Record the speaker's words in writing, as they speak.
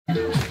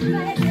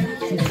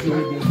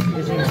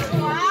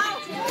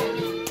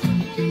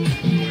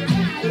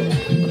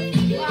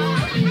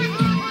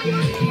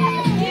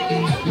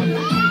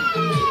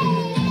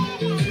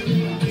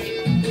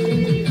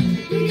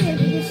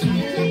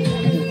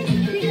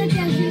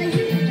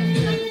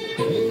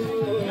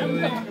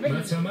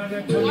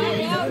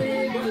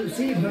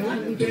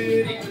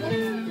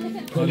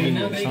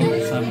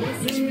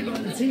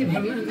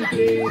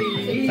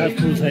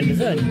फुल छैन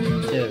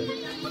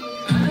छ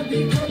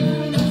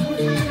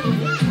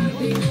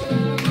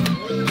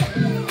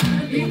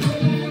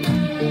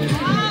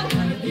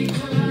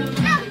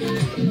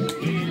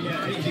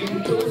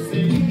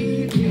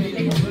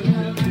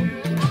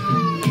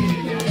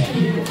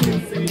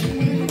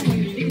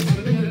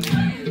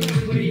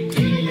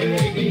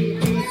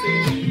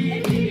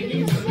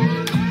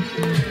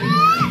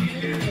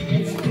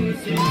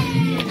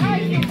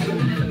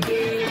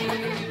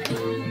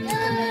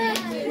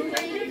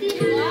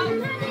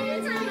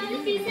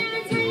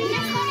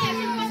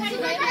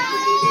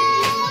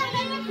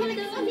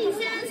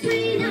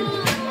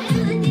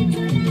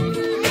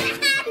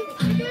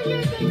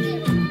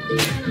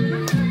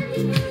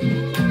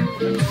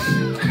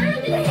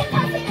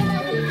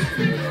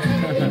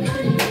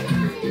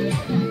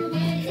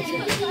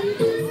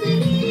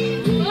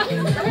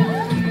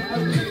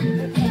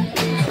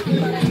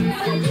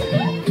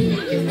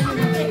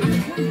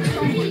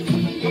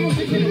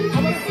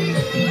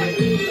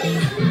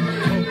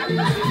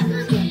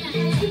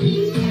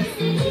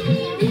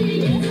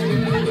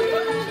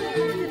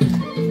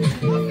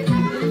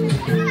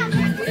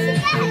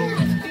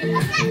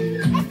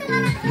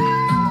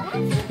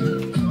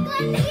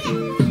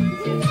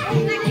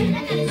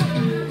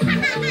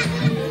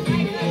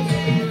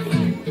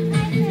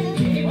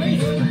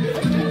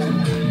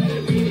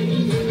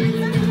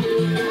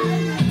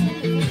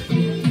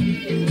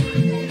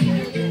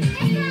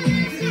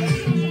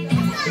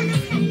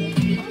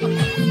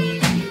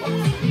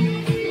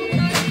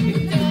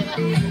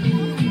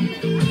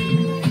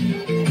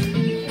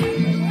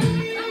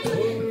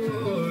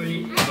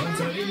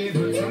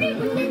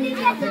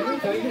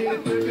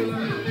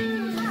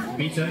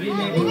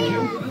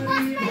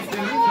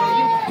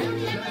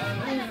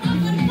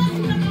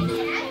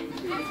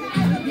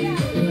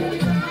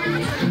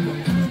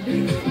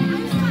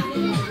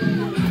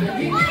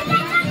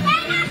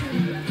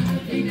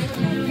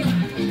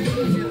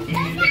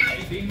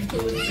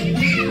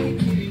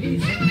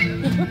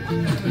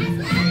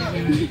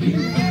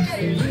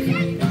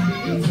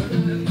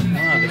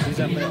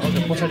अनि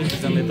त्यो पछाडि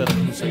खिच्नले त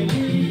राख्नु छैन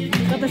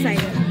कता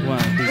साइड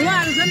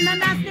उहाँहरु जन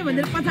नाच्ने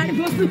भनेर पछाडि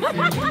बस्नु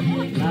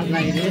लाज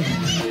लाग्यो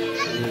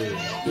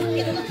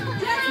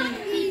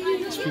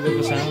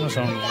स्पिकरको सानो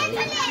साउन्ड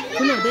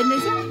कुन हुँदैन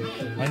रहेछ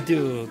अनि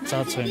त्यो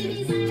चार्ज छैन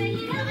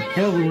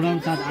त्यो उडाउन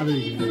चार्ज आदि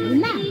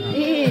हुन्न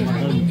ए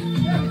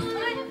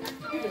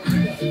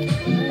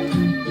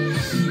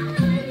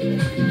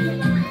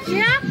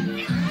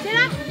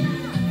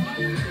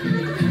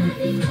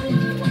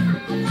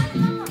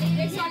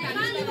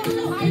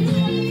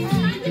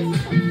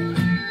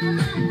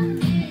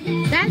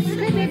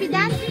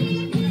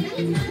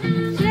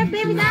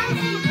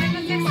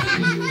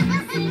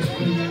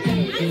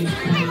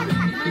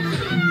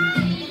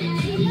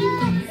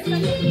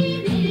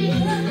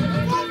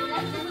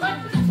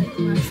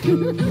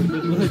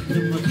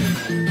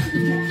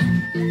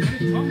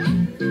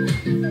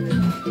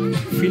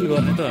फिल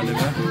गर्ने त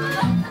हालेको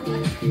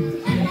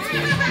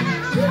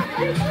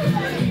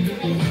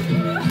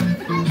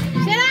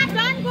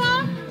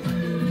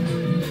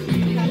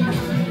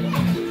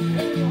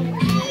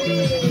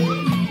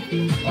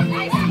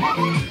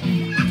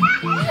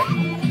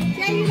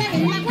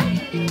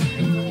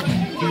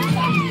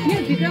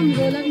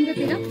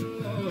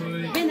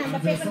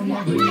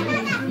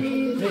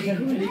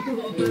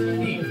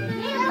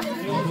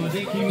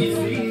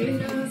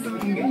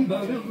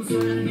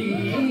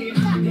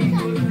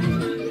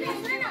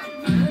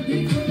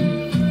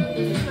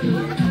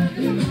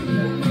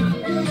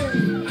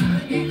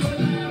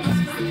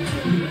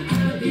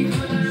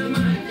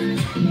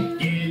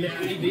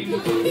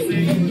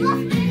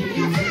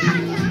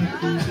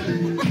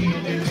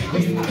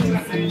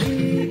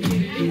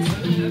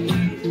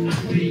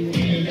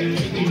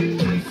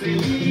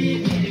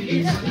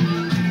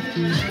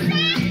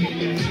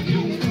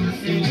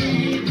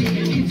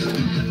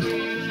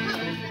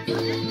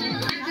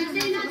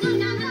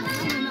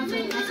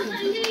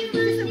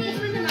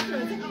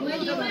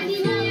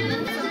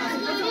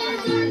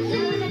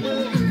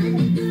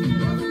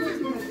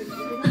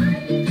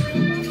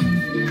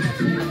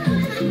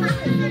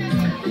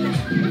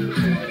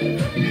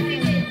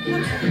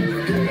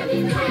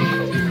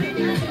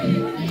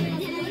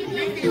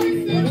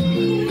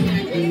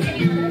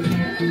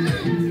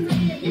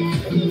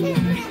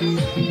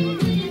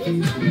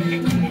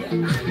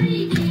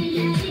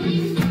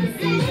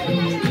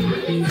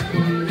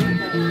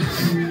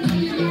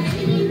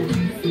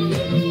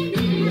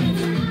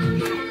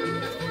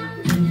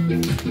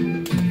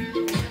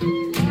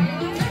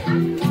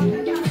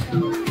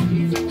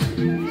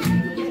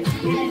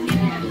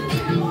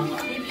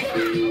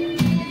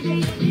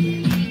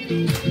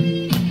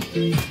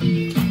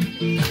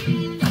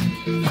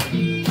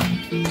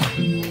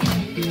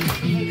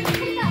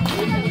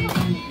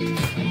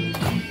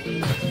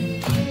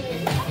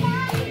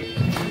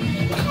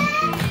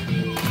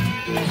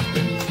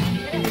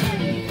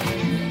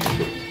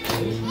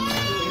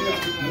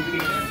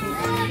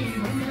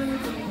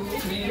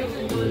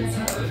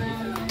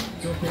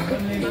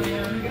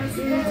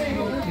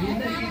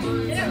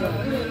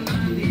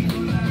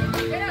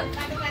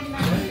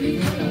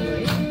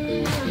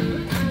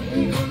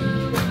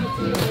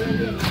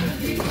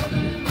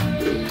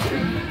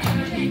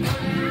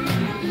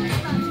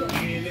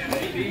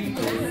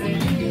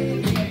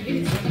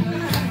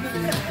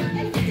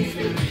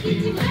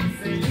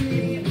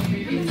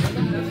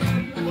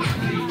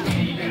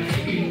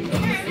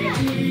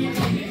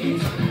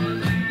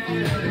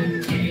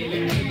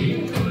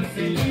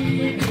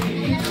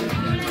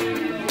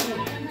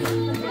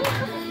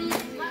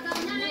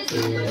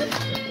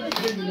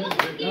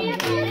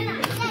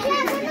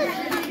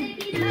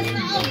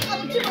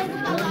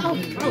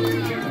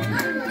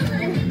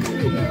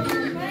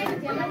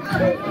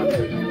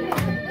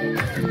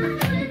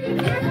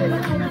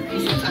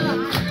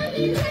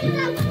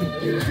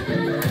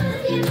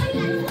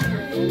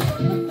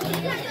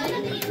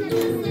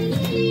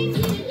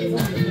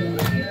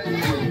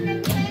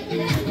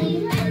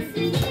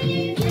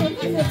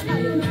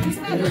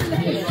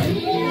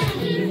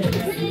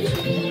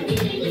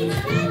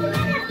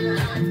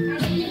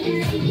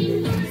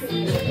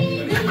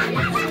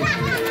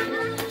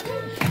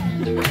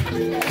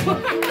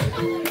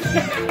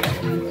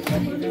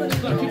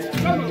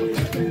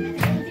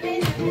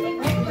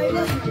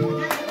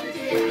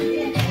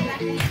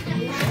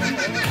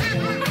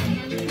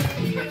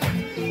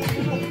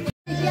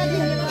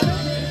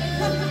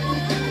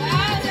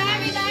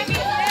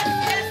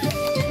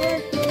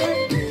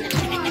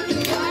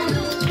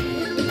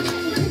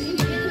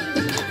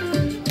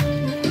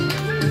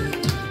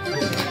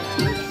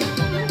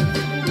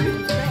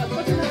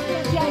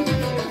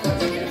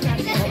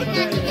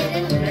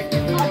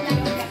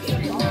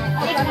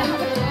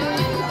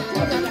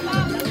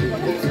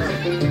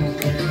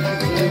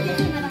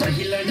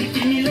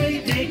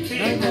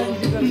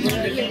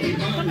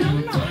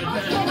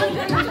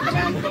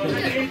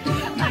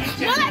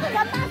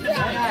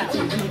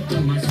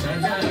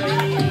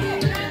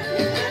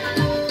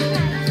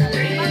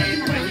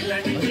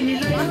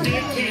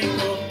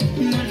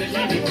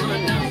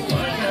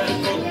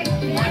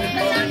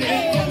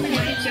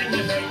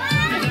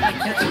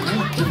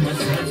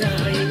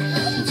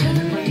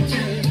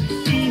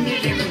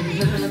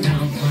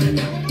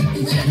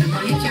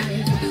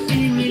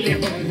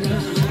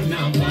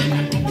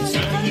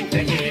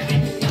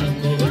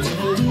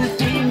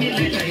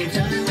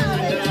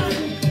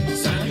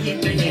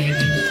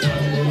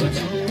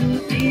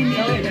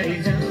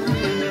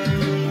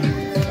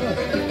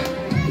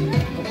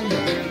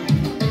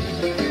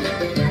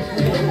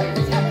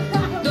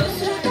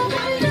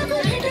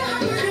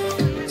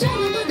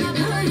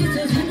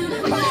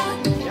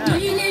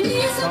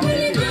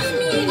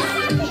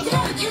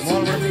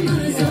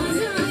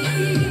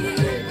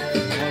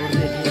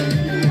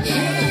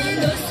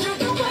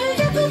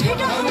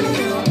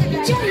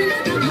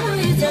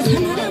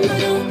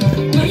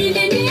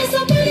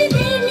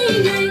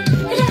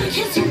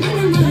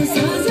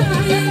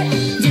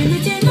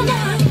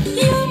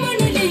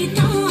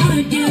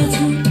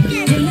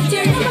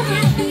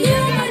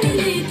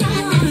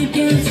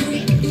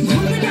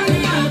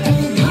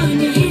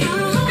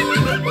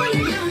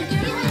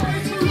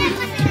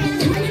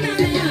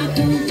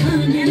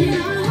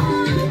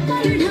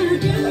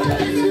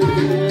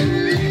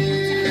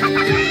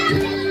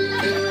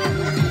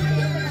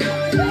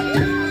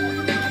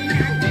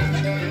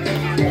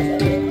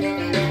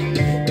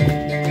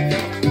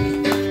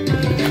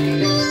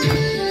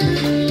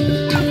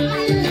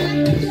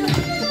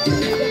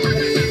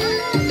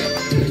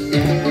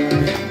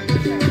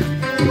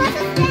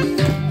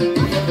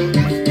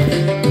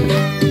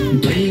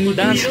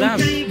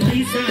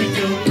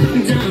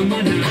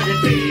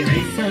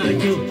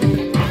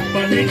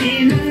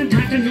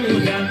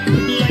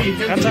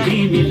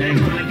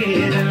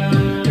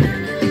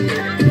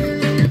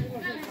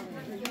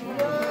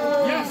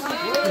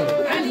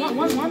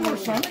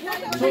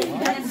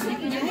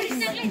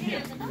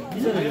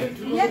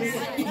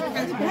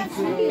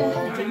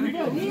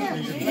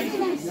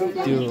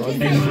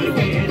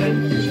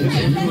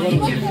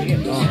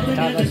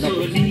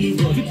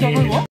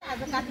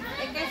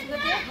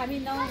हामी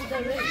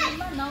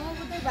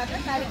नमोबुद्धबाट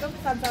कार्यक्रम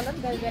सञ्चालन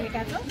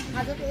गरिरहेका छौँ।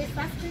 आजको यस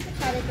सांस्कृतिक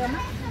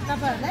कार्यक्रममा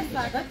तपाईहरुलाई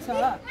स्वागत छ।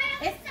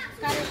 यस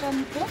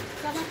कार्यक्रमको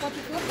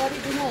सभापतित्व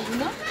गरिदिनु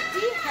हुन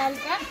टी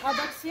हालका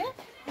अध्यक्ष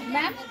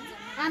म्याम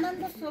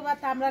आनन्द शोभा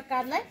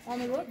ताम्राकारलाई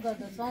अनुरोध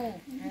गर्दछौँ।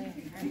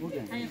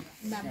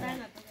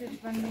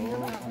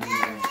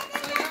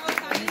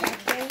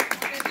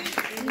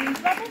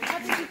 प्रमुख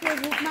अतिथिको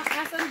रूपमा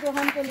आसन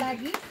ग्रहणको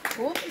लागि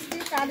होमस्टे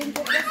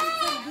तालिमको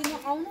प्रशिक्षण दिन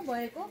आउनु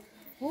भएको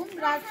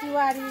हुमराज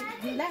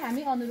तिवारीजीलाई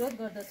हामी अनुरोध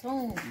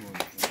गर्दछौँ।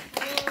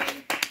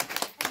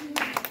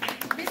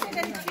 त्यसैगरी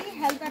सेक्रेटरी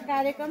हेल्थका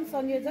कार्यक्रम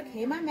संयोजक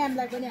हेमा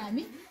म्यामलाई पनि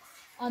हामी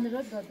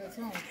अनुरोध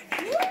गर्दछौँ।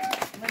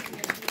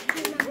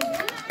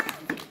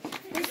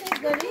 त्यसै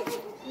गरी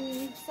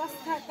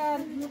संस्थाका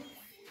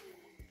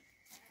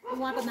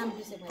उहाँको नाम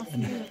बिर्सेको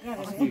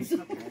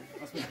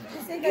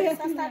त्यसै गरी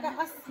संस्थाका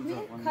अस्मि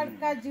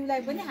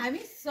खड्काज्यूलाई पनि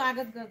हामी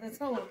स्वागत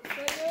गर्दछौँ।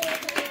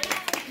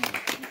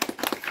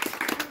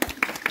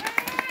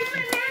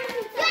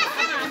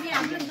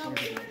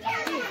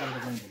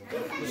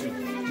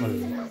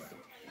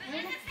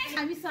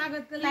 हामी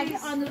स्वागतको लागि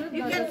अनुरोध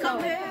गर्दछौँ।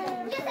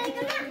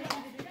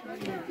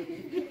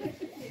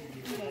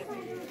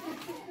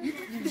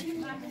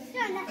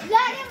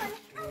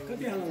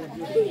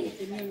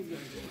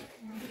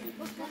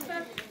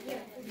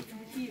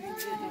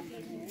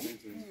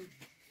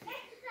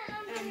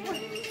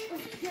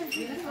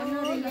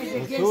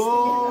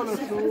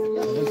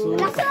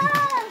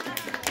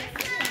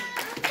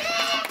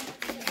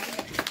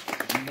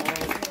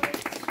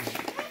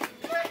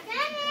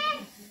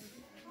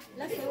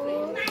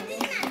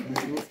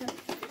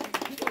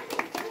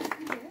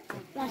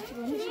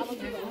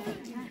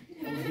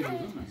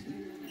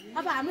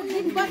 अब हाम्रो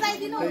गीत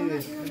बजाइदिनु।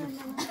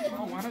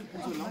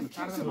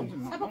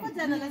 अब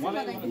कतिजनालाई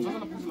लगाइदिनु?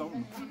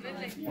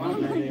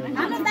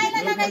 हाम्रो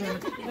दाइलाई लगाइदिनु।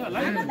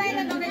 हाम्रो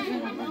दाइलाई लगाइदिनु।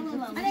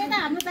 अनि यता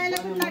हाम्रो दाइलाई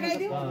पनि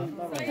लगाइदिनु।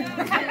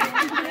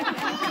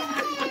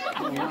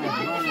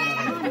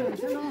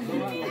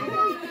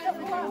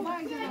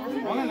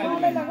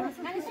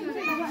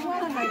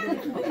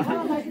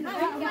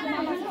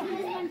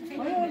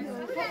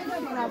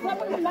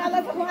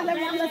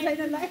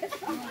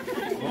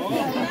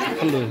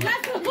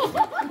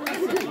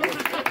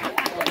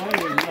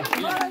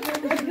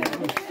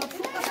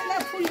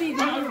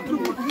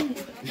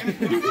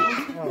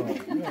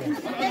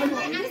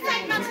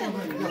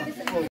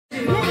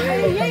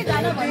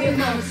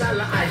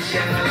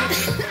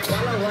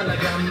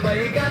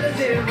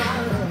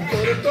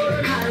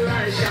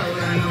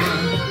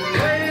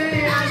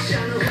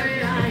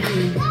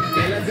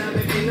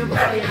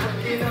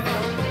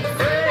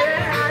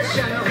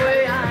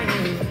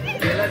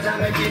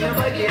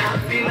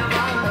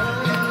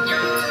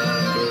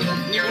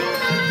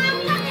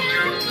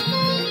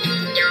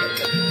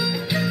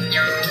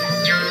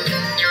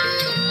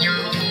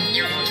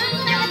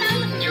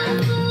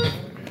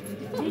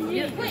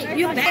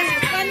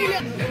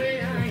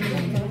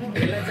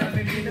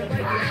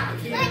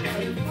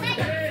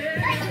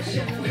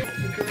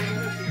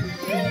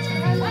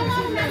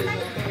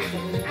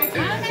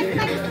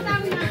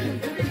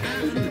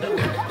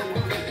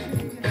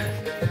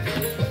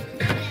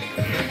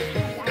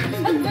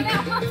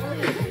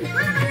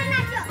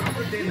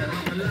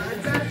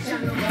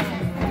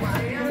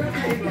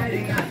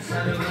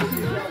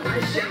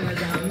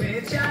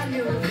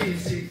 Shall